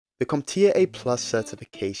The CompTIA A Plus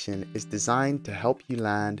certification is designed to help you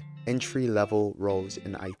land entry-level roles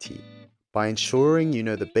in IT by ensuring you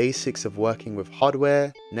know the basics of working with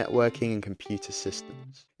hardware, networking, and computer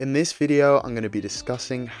systems. In this video, I'm going to be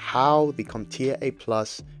discussing how the CompTIA A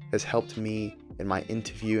Plus has helped me in my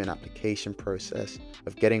interview and application process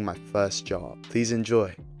of getting my first job. Please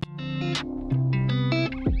enjoy.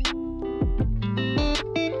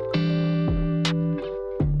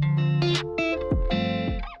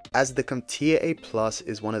 As the CompTIA A Plus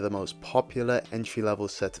is one of the most popular entry-level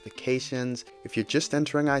certifications, if you're just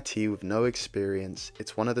entering IT with no experience,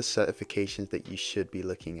 it's one of the certifications that you should be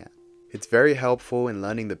looking at. It's very helpful in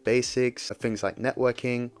learning the basics of things like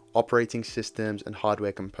networking, operating systems, and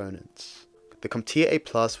hardware components. The CompTIA A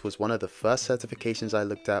Plus was one of the first certifications I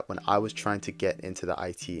looked at when I was trying to get into the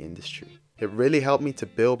IT industry. It really helped me to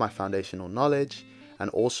build my foundational knowledge and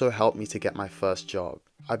also helped me to get my first job.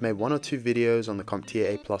 I've made 1 or 2 videos on the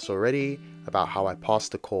CompTIA A Plus already about how I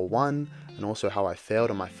passed the Core 1 and also how I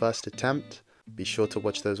failed on my first attempt. Be sure to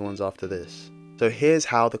watch those ones after this. So here's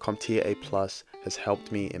how the CompTIA A Plus has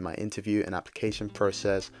helped me in my interview and application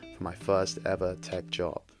process for my first ever tech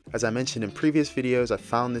job. As I mentioned in previous videos, I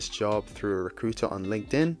found this job through a recruiter on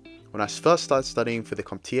LinkedIn. When I first started studying for the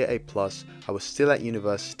CompTIA A Plus, I was still at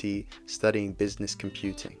university studying business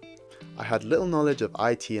computing. I had little knowledge of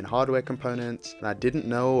IT and hardware components, and I didn't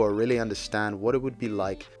know or really understand what it would be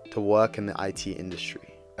like to work in the IT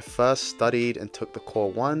industry. I first studied and took the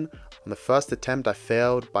Core 1. On the first attempt, I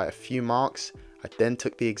failed by a few marks. I then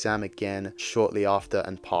took the exam again shortly after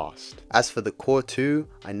and passed. As for the Core 2,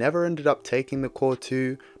 I never ended up taking the Core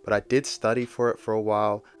 2, but I did study for it for a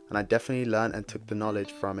while, and I definitely learned and took the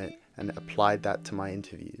knowledge from it and applied that to my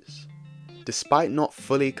interviews. Despite not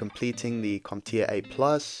fully completing the CompTIA A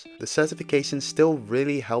Plus, the certification still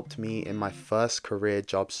really helped me in my first career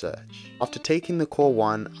job search. After taking the Core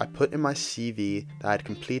 1, I put in my CV that I had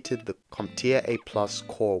completed the CompTIA A Plus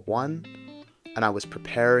Core 1 and I was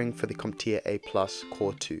preparing for the CompTIA A Plus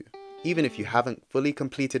Core 2. Even if you haven't fully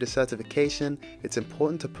completed a certification, it's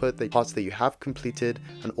important to put the parts that you have completed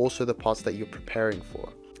and also the parts that you're preparing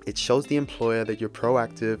for. It shows the employer that you're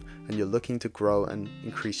proactive and you're looking to grow and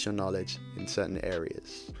increase your knowledge in certain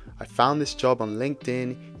areas. I found this job on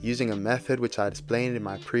LinkedIn using a method which I explained in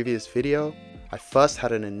my previous video. I first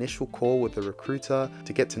had an initial call with the recruiter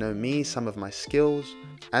to get to know me, some of my skills,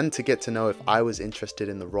 and to get to know if I was interested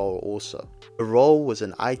in the role also. The role was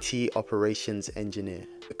an IT operations engineer.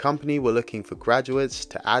 The company were looking for graduates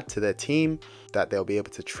to add to their team that they'll be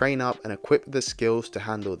able to train up and equip the skills to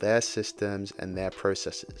handle their systems and their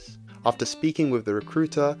processes. After speaking with the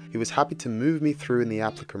recruiter, he was happy to move me through in the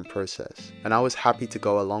applicant process, and I was happy to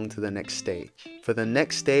go along to the next stage. For the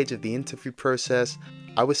next stage of the interview process,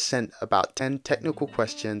 I was sent about 10 technical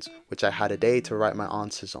questions which I had a day to write my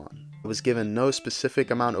answers on. I was given no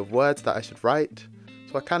specific amount of words that I should write,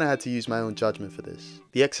 so I kind of had to use my own judgment for this.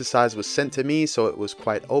 The exercise was sent to me, so it was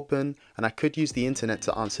quite open and I could use the internet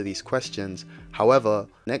to answer these questions. However,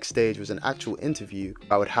 the next stage was an actual interview.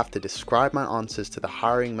 I would have to describe my answers to the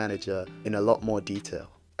hiring manager in a lot more detail.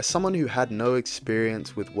 As someone who had no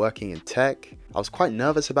experience with working in tech, I was quite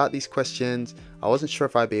nervous about these questions. I wasn't sure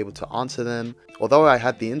if I'd be able to answer them. Although I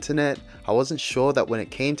had the internet, I wasn't sure that when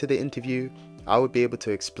it came to the interview, I would be able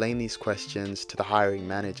to explain these questions to the hiring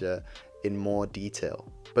manager in more detail.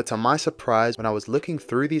 But to my surprise, when I was looking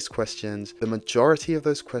through these questions, the majority of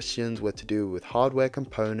those questions were to do with hardware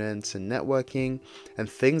components and networking and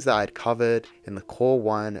things that I'd covered in the Core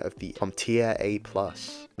 1 of the CompTIA A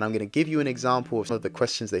Plus. And I'm going to give you an example of some of the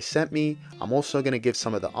questions they sent me. I'm also going to give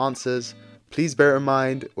some of the answers. Please bear in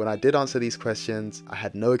mind, when I did answer these questions, I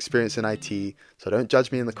had no experience in IT, so don't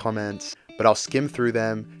judge me in the comments, but I'll skim through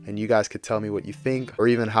them and you guys could tell me what you think or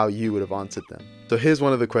even how you would have answered them. So here's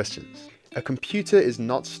one of the questions. A computer is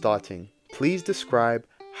not starting. Please describe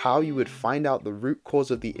how you would find out the root cause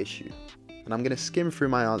of the issue. And I'm going to skim through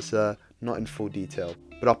my answer, not in full detail,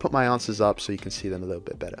 but I'll put my answers up so you can see them a little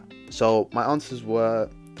bit better. So my answers were,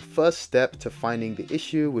 the first step to finding the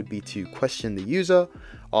issue would be to question the user,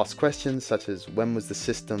 ask questions such as when was the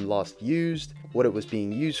system last used, what it was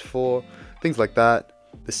being used for, things like that.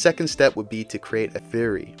 The second step would be to create a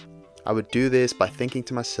theory. I would do this by thinking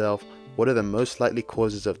to myself, what are the most likely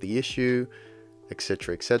causes of the issue,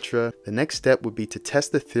 etc, etc. The next step would be to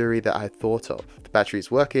test the theory that I had thought of. The battery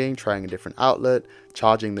is working, trying a different outlet,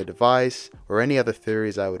 charging the device, or any other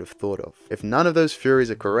theories I would have thought of. If none of those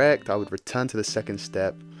theories are correct, I would return to the second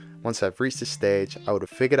step. Once I've reached this stage, I would have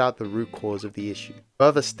figured out the root cause of the issue.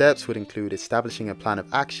 Further steps would include establishing a plan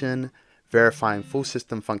of action, verifying full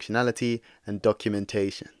system functionality, and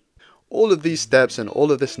documentation. All of these steps and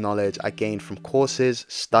all of this knowledge I gained from courses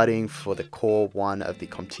studying for the Core 1 of the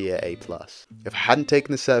CompTIA A+. If I hadn't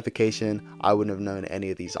taken the certification, I wouldn't have known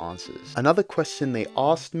any of these answers. Another question they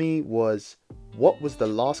asked me was, what was the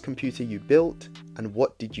last computer you built and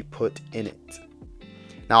what did you put in it?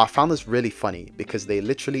 Now I found this really funny because they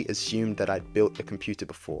literally assumed that I'd built a computer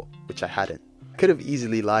before, which I hadn't. I could have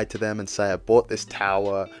easily lied to them and say I bought this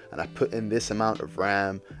tower and I put in this amount of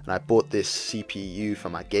RAM and I bought this CPU for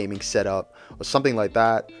my gaming setup or something like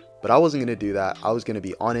that, but I wasn't going to do that. I was going to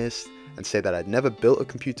be honest and say that I'd never built a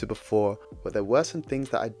computer before, but there were some things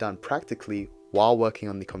that I'd done practically while working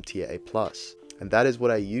on the CompTIA A+, and that is what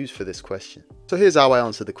I used for this question. So here's how I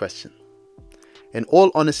answered the question. In all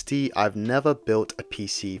honesty, I've never built a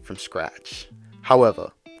PC from scratch.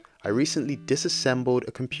 However, I recently disassembled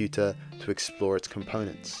a computer to explore its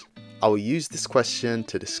components. I will use this question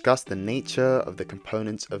to discuss the nature of the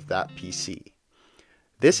components of that PC.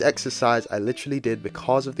 This exercise I literally did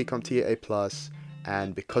because of the CompTIA A+,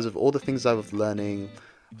 and because of all the things I was learning.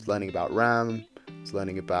 I was learning about RAM, I was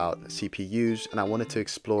learning about CPUs, and I wanted to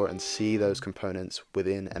explore and see those components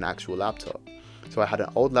within an actual laptop. So I had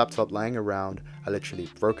an old laptop lying around, I literally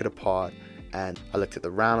broke it apart, and I looked at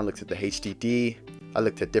the RAM, I looked at the HDD, I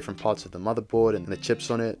looked at different parts of the motherboard and the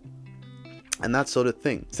chips on it, and that sort of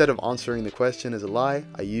thing. Instead of answering the question as a lie,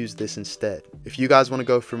 I used this instead. If you guys want to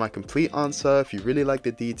go through my complete answer, if you really like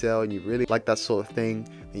the detail and you really like that sort of thing,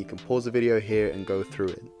 then you can pause the video here and go through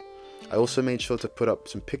it. I also made sure to put up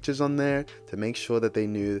some pictures on there to make sure that they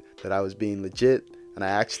knew that I was being legit and I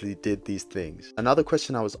actually did these things. Another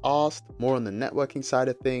question I was asked, more on the networking side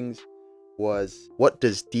of things, was what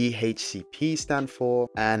does DHCP stand for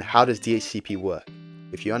and how does DHCP work?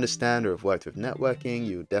 If you understand or have worked with networking,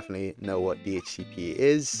 you definitely know what DHCP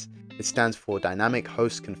is. It stands for Dynamic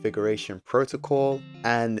Host Configuration Protocol,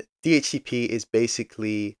 and DHCP is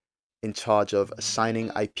basically in charge of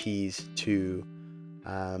assigning IPs to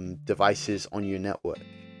devices on your network.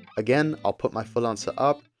 Again, I'll put my full answer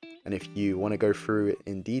up, and if you want to go through it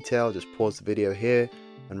in detail, just pause the video here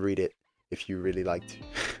and read it if you really like to.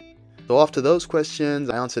 So after those questions,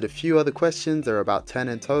 I answered a few other questions. There were about 10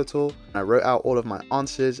 in total. I wrote out all of my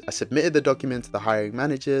answers. I submitted the document to the hiring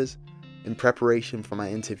managers in preparation for my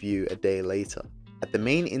interview a day later. At the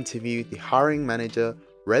main interview, the hiring manager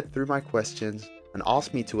read through my questions and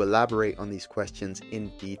asked me to elaborate on these questions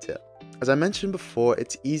in detail. As I mentioned before,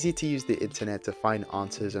 it's easy to use the internet to find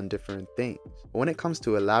answers on different things. But when it comes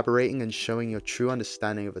to elaborating and showing your true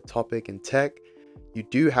understanding of a topic in tech, you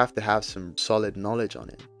do have to have some solid knowledge on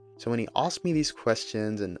it. So when he asked me these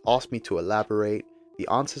questions and asked me to elaborate, the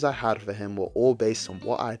answers I had for him were all based on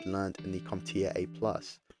what I had learned in the CompTIA A+.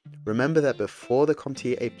 Remember that before the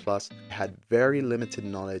CompTIA A+, I had very limited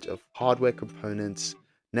knowledge of hardware components,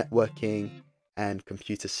 networking, and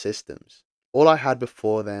computer systems. All I had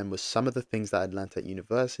before then was some of the things that I'd learned at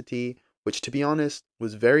university, which to be honest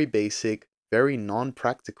was very basic, very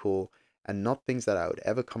non-practical, and not things that I would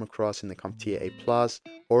ever come across in the CompTIA A+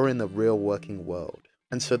 or in the real working world.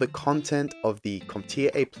 And so the content of the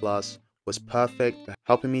CompTIA A+ was perfect for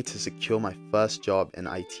helping me to secure my first job in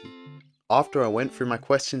IT. After I went through my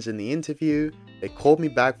questions in the interview, they called me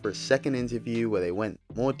back for a second interview where they went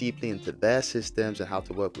more deeply into their systems and how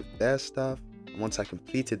to work with their stuff. And once I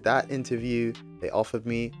completed that interview, they offered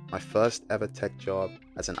me my first ever tech job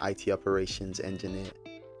as an IT operations engineer.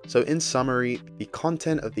 So in summary, the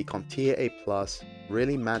content of the CompTIA A+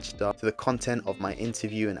 really matched up to the content of my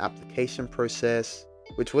interview and application process,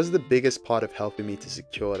 which was the biggest part of helping me to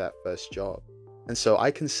secure that first job. And so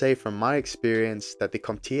I can say from my experience that the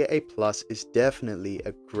CompTIA A+ is definitely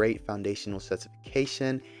a great foundational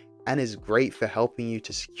certification and is great for helping you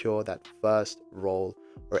to secure that first role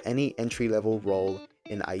or any entry-level role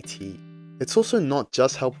in IT. It's also not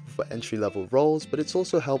just helpful for entry-level roles, but it's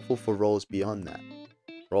also helpful for roles beyond that.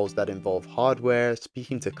 Roles that involve hardware,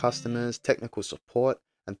 speaking to customers, technical support,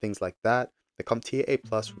 and things like that. The CompTIA A+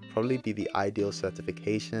 would probably be the ideal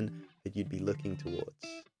certification that you'd be looking towards.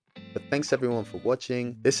 But thanks everyone for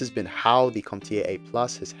watching. This has been how the CompTIA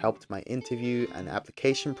A+ has helped my interview and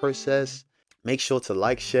application process. Make sure to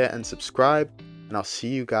like, share, and subscribe, and I'll see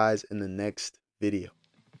you guys in the next video.